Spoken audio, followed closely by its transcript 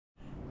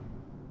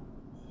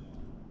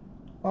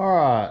All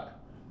right,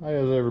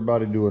 how's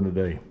everybody doing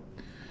today?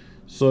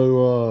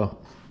 So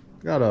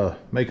gotta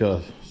make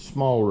a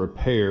small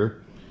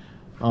repair.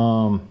 I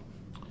don't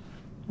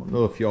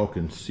know if y'all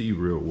can see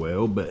real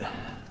well, but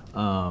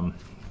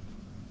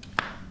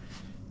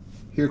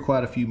here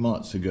quite a few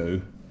months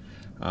ago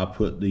I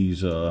put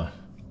these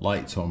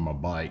lights on my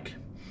bike,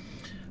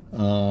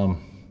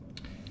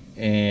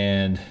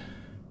 and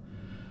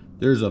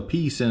there's a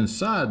piece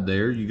inside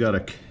there. You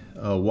got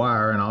a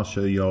wire, and I'll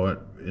show y'all it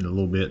in a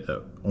little bit,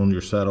 on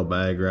your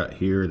saddlebag right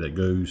here that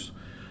goes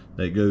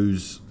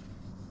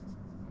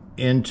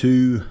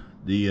into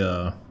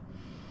the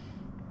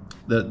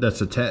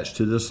that's attached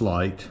to this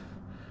light.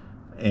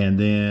 And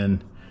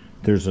then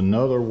there's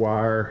another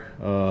wire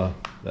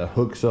that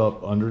hooks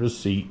up under the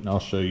seat, and I'll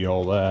show you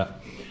all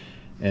that.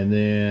 And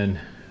then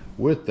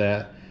with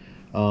that,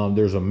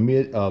 there's a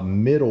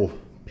middle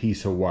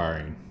piece of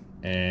wiring,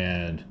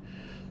 and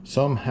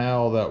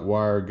somehow that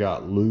wire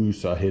got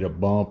loose. I hit a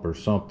bump or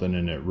something,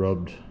 and it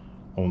rubbed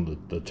on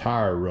the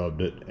tire,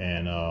 rubbed it,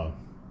 and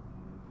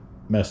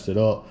messed it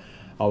up.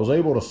 I was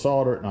able to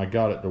solder it and I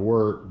got it to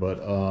work, but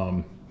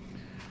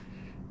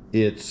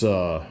it's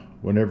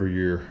whenever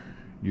you're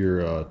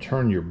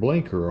turn your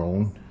blinker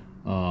on,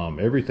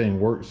 everything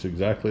works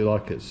exactly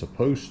like it's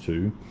supposed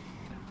to,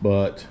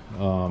 but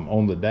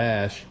on the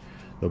dash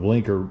the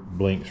blinker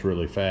blinks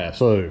really fast.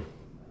 So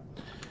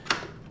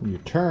you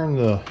turn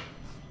the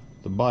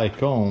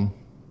bike on,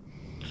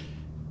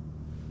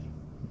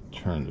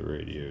 turn the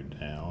radio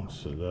down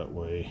so that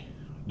way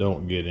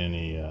don't get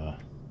any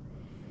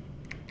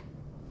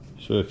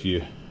so if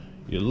you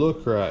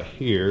look right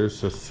here,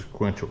 it's a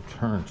sequential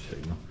turn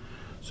signal,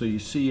 so you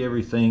see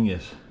everything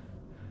is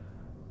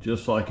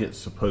just like it's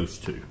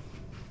supposed to.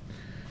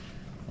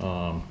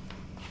 You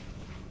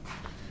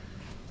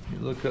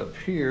look up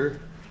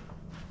here,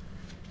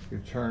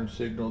 your turn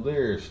signal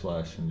there is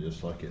flashing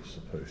just like it's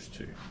supposed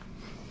to.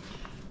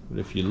 But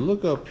if you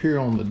look up here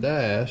on the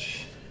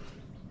dash,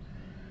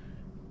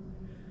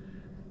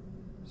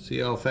 see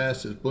how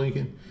fast it's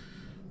blinking?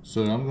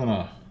 So I'm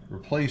gonna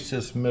replace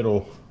this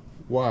middle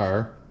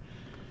wire,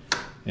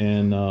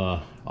 and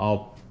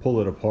I'll pull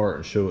it apart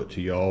and show it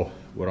to y'all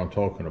what I'm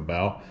talking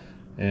about,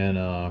 and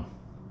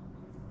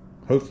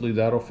hopefully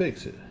that'll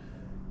fix it.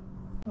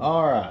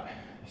 All right,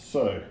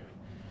 so to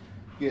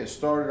get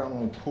started, I'm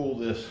gonna pull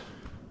this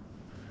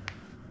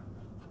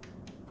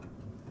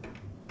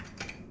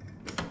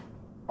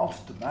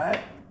off the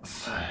back.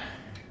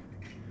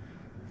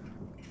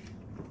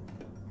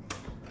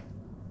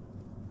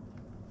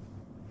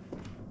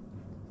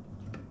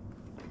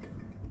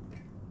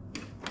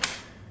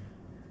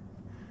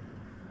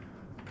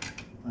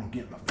 I can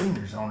get my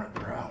fingers on it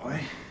the right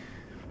way.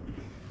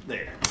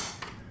 There.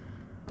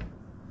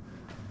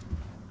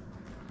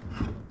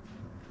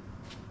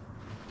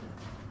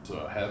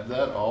 So I have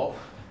that off.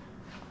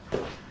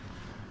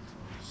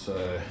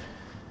 So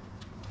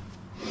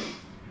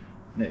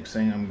next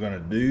thing I'm gonna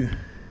do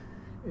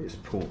is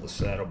pull the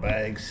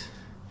saddlebags,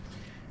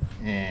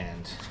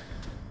 and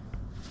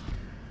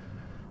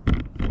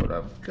what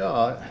I've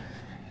got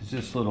is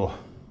this little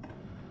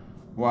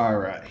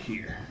wire right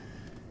here.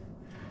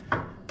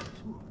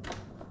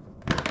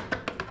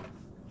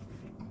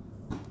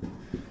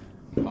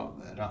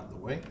 Pop that out of the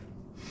way.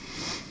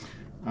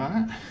 All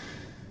right.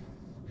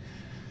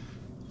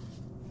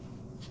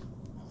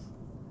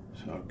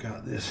 So I've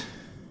got this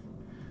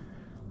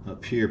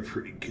up here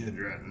pretty good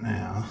right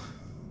now.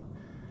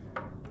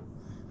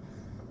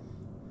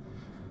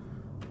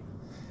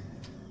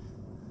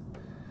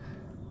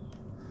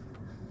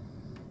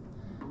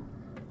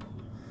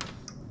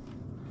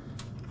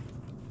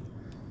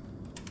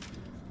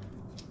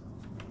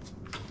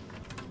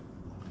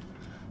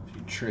 If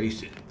you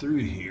trace it through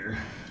here,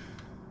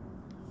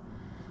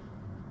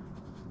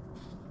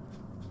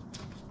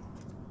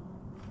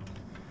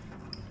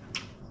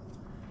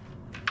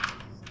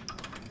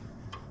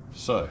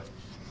 so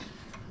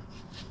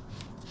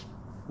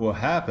what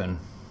happened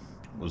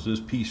was this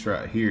piece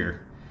right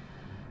here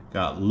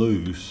got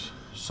loose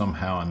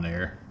somehow in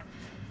there,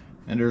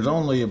 and there's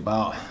only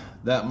about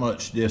that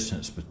much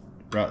distance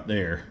right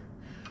there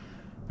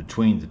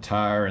between the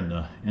tire and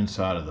the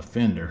inside of the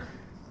fender.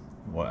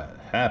 What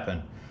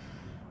happened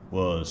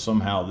was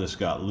somehow this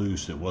got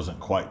loose. It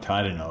wasn't quite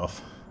tight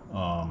enough,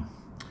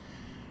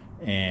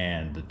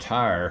 and the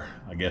tire,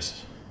 I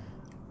guess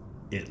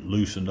it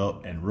loosened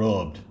up and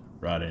rubbed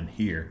right in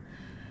here,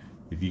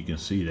 if you can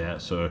see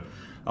that. So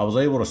I was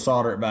able to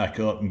solder it back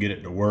up and get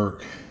it to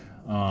work,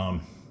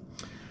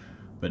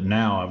 but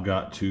now I've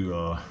got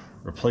to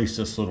replace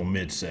this little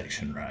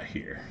midsection right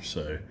here.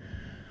 So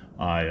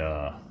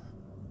I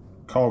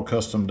called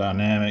Custom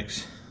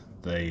Dynamics.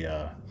 They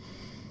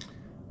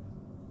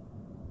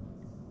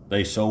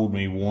sold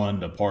me one.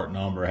 The part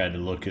number, I had to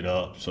look it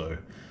up, so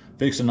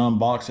fix and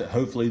unbox it.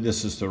 Hopefully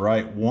this is the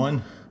right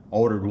one.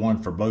 Ordered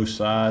one for both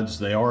sides.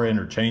 They are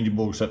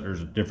interchangeable, except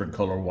there's a different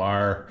color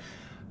wire.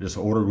 Just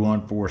ordered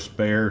one for a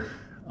spare,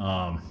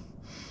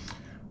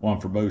 one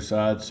for both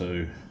sides.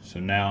 So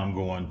now I'm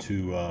going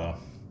to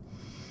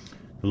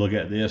look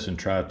at this and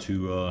try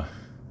to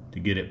to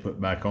get it put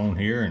back on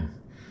here,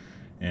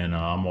 and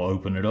I'm gonna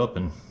open it up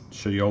and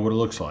show y'all what it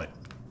looks like.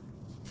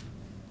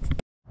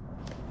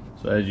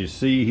 So as you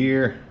see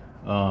here,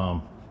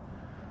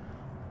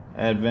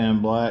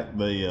 Advan Black,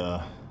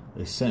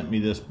 they sent me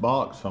this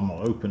box, so I'm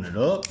gonna open it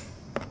up.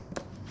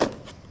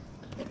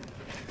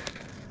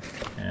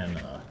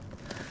 And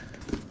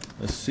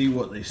let's see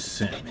what they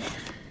sent me.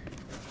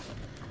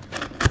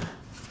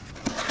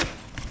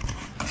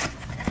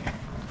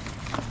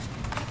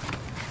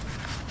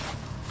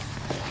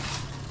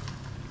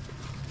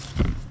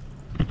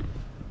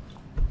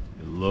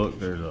 Look,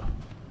 there's a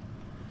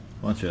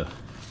bunch of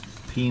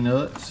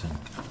peanuts and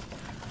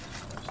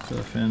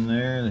stuff in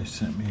there. They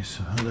sent me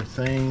some other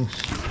things.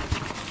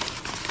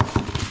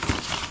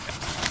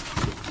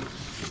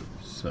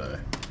 So,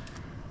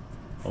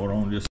 hold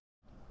on just.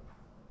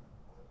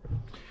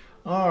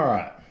 All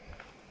right.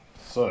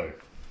 So,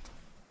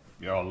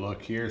 y'all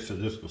look here. So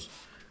this was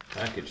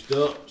packaged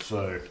up.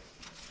 So,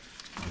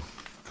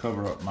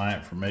 cover up my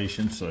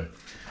information. So,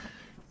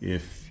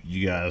 if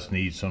you guys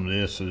need some of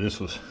this, so this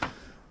was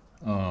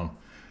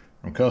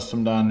from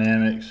Custom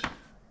Dynamics,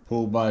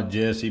 pulled by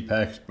Jesse,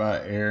 packaged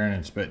by Aaron,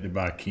 inspected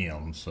by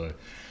Kim. So if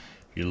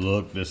you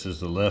look, this is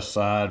the left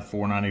side,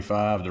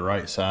 $4.95. The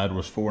right side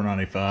was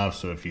 $4.95.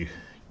 So if you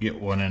get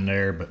one in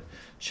there, but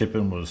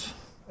shipping was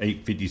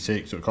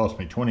 $8.56, so it cost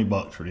me 20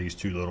 bucks for these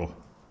two little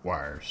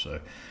wires.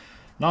 So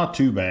not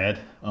too bad,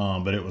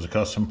 but it was a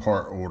custom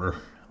part order.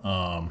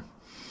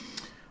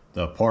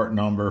 The part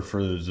number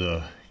for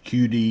the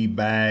QD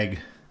bag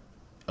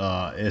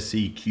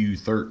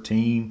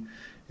SEQ13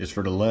 is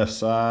for the left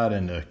side,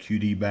 and the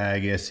QD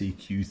bag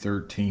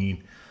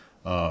SEQ13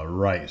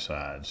 right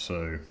side.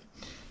 So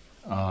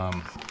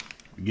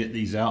get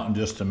these out in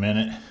just a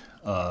minute.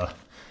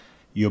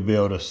 You'll be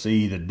able to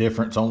see the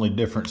difference. Only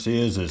difference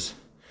is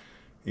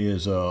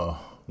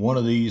one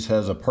of these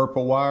has a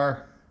purple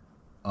wire,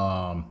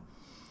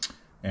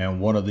 and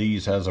one of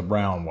these has a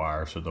brown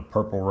wire. So the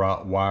purple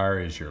wire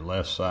is your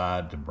left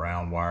side, the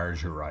brown wire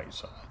is your right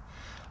side.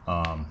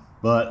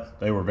 But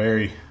they were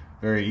very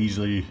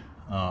easily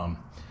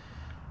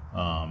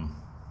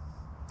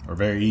are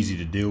very easy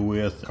to deal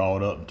with.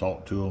 Called up and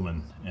talked to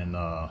them, and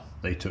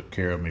they took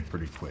care of me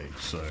pretty quick.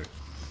 So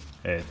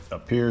it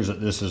appears that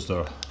this is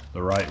the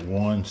right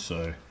one.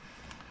 So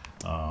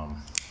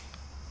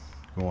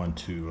going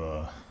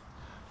to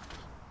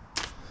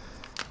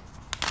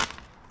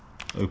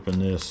open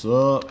this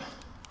up.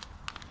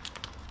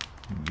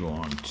 I'm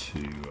going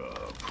to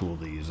pull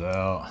these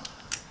out.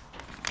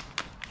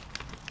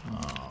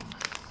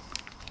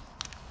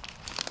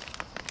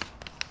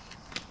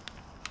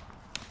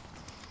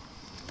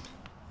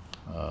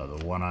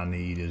 The one I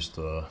need is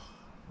the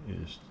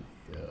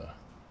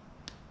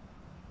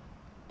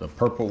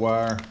purple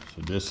wire.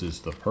 So this is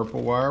the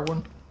purple wire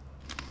one.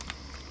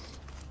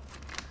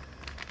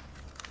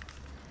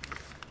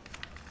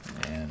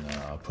 And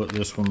I'll put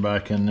this one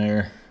back in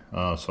there.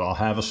 So I'll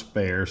have a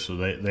spare. So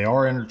they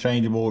are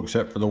interchangeable,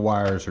 except for the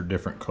wires are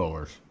different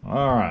colors.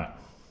 All right.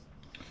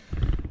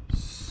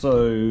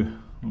 So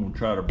I'm gonna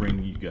try to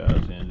bring you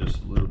guys in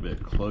just a little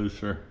bit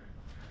closer.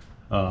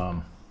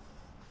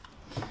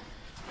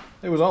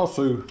 It was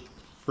also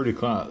pretty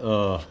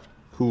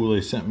cool.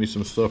 They sent me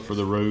some stuff for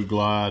the Road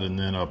Glide and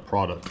then a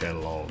product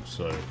catalog.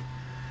 So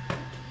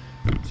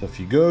if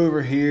you go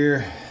over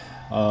here,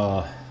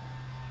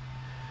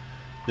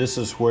 this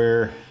is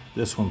where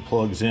this one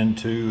plugs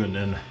into, and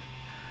then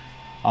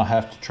I'll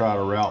have to try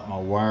to route my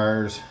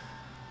wires.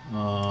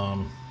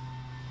 So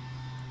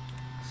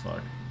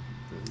it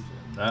goes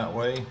in that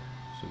way.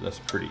 So that's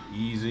pretty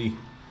easy.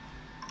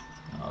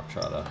 I'll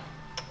try to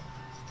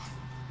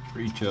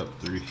reach up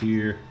through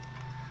here.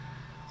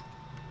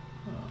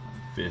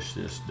 Fish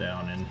this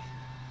down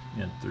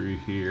in through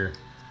here.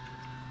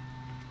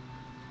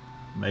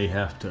 May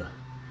have to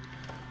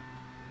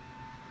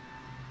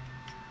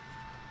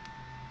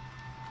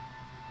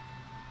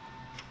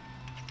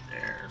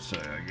there. So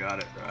I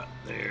got it right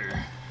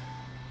there.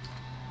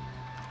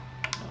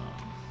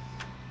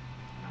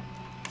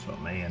 So I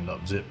may end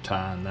up zip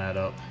tying that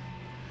up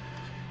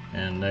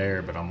in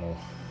there, but I'm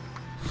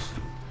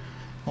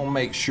gonna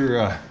make sure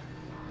I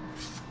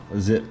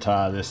zip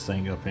tie this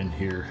thing up in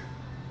here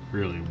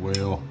really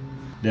well.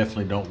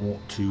 Definitely don't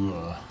want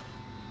to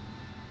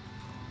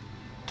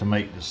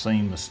make the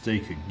same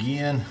mistake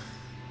again.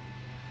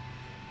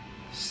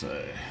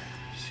 So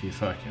see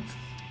if I can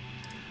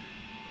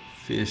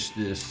fish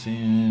this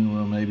in.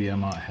 Well, maybe I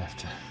might have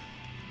to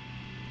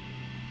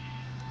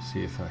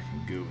see if I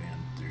can go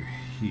in through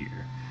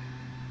here.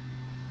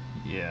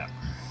 Yeah.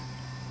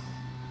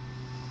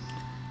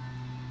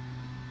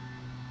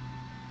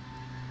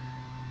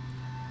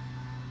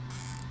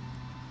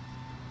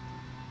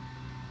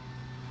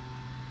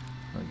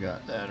 I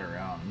got that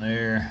around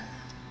there.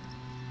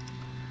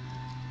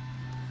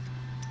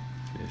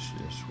 Fish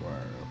this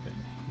wire up in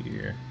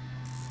here.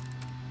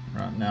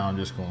 Right now I'm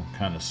just going to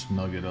kind of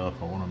snug it up.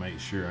 I want to make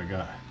sure I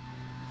got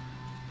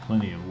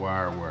plenty of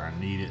wire where I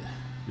need it.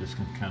 Just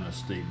can kind of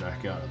stay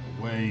back out of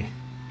the way.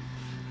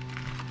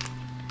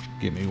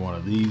 get me one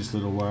of these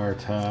little wire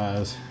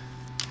ties.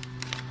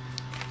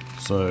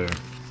 So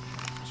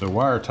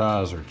wire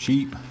ties are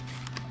cheap.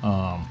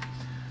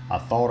 I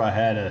thought I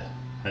had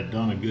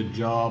done a good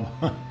job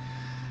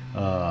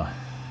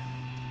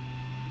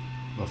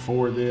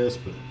before this,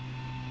 but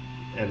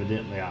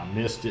evidently I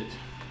missed it,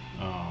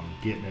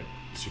 getting it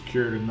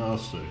secured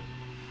enough. So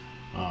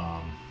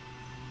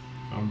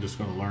I'm just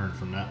going to learn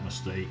from that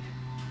mistake.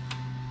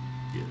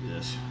 Get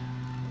this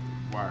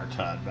wire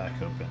tied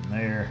back up in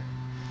there.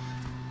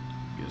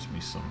 Gives me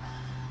some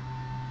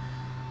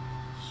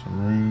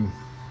room.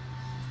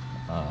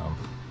 Got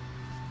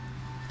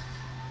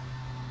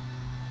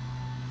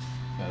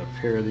a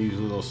pair of these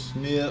little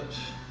snips.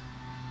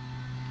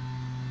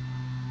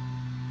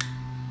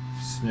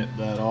 Snip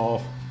that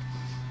off.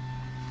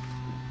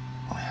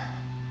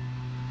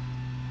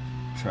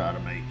 Try to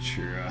make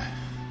sure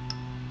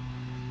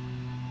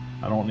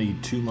I don't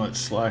need too much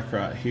slack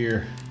right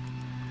here,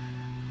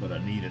 but I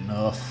need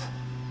enough.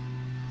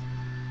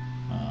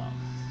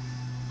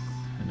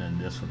 And then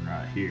this one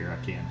right here,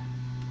 I can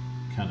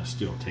kind of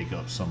still take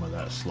up some of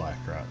that slack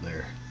right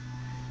there.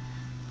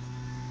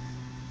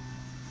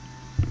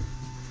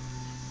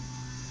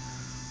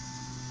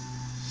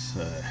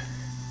 So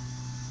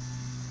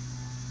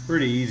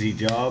pretty easy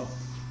job.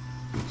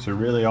 So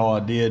really all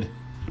I did,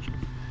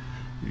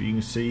 if you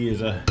can see,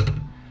 is I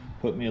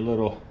put me a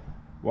little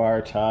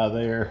wire tie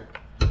there.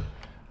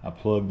 I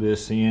plugged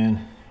this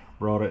in,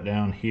 brought it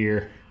down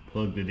here,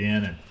 plugged it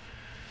in,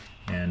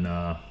 and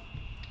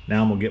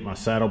now I'm gonna get my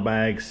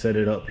saddlebag, set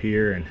it up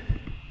here,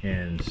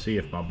 and see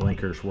if my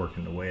blinker's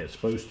working the way it's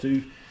supposed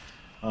to.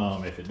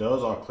 If it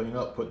does, I'll clean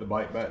up, put the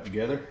bike back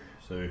together.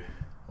 So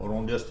hold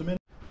on just a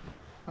minute.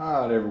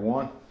 All right,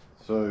 everyone.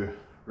 So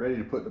ready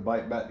to put the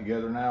bike back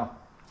together now,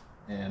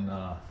 and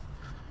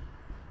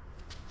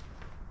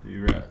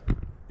do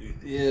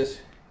this.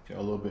 Get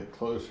a little bit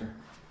closer.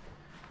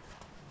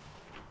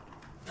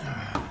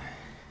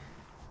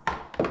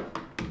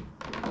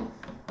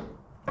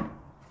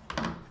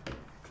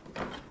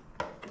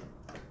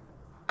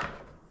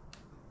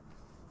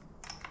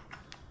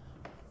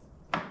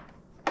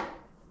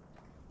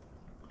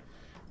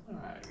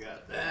 Alright,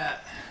 got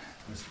that.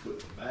 Let's put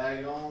the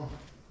bag on.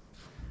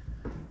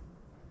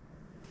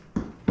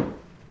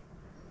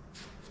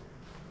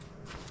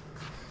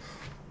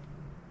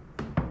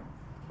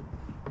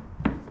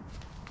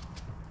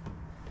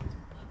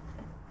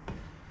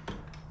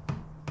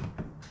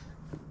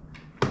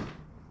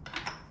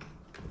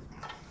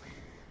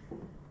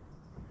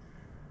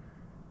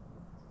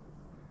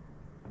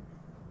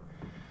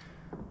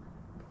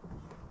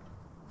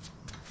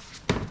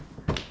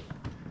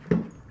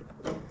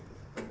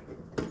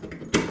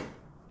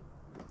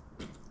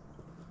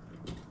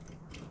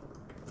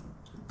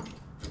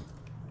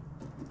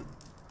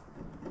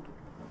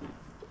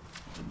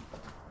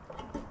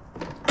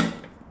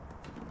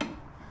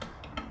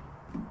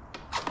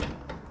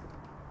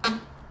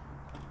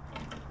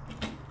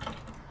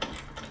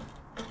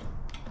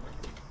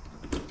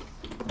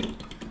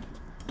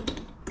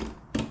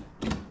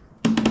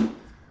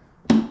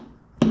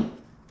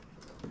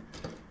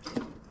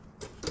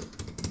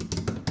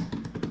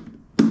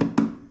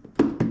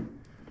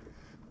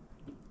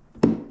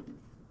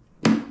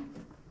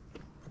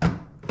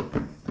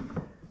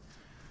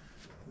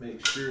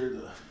 Make sure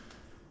the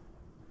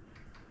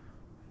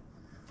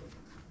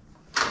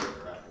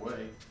right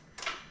way.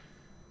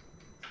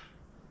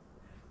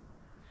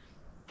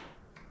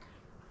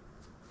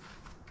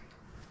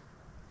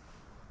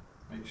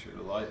 Make sure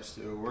the light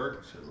still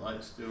works. The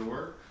light still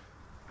works.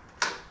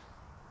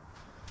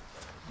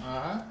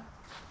 Alright.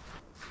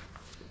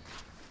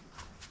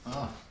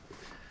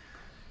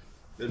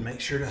 Then make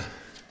sure to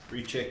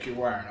recheck your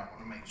wiring. I want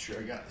to make sure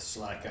I got the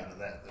slack out of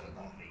that I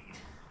don't need.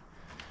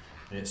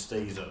 And it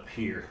stays up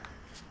here.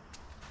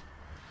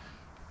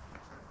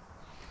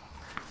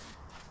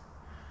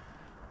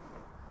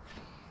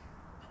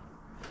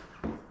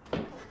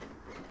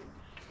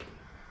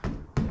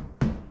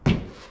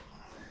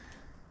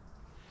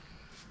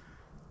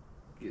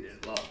 Get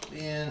it locked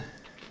in.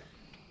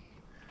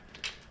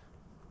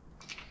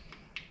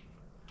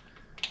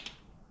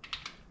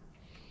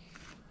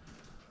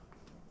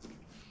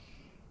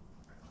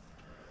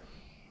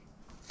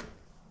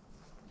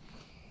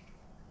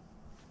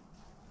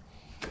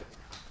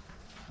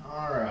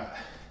 Alright,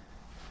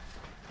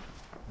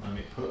 let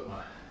me put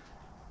my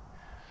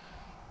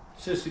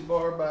sissy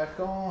bar back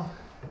on.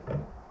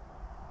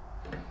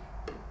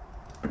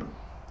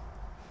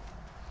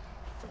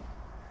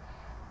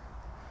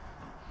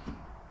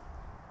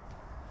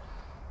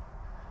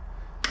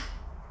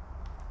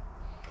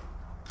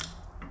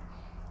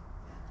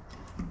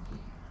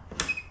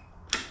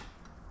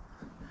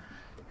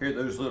 Hear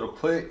those little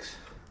clicks?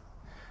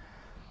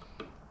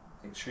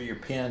 Make sure your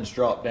pins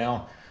drop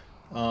down.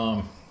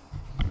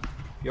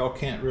 Y'all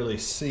can't really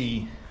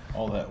see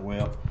all that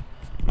well.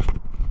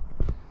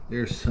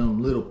 There's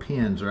some little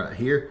pins right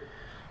here.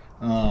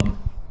 I've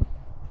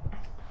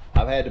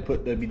had to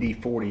put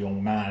WD-40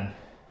 on mine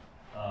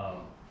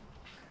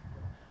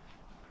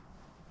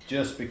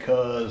just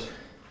because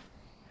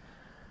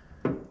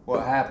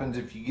what happens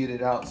if you get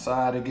it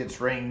outside, it gets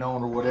rained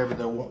on or whatever,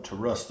 they'll want to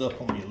rust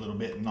up on you a little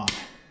bit and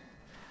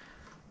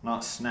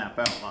not snap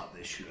out like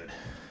they should.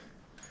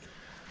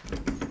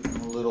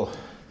 A little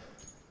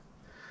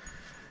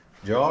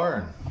jar,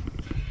 and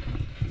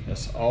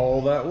that's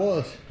all that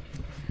was.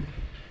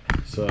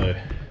 So,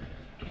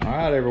 all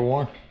right,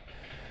 everyone.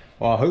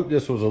 Well, I hope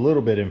this was a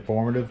little bit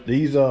informative.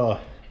 These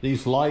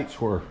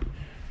lights were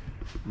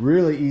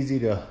really easy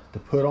to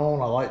put on.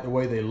 I like the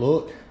way they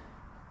look.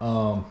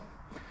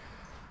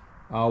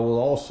 I will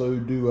also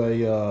do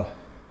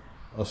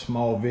a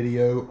small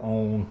video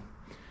on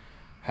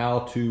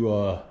how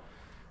to,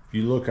 if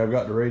you look, I've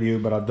got the radio,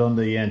 but I've done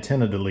the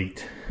antenna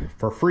delete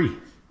for free.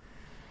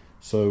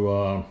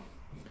 So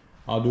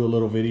I'll do a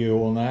little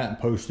video on that and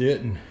post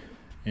it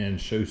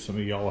and show some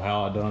of y'all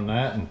how I done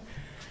that, and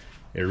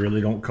it really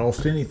don't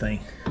cost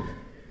anything.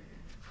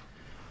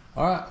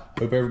 All right,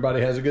 hope everybody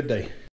has a good day.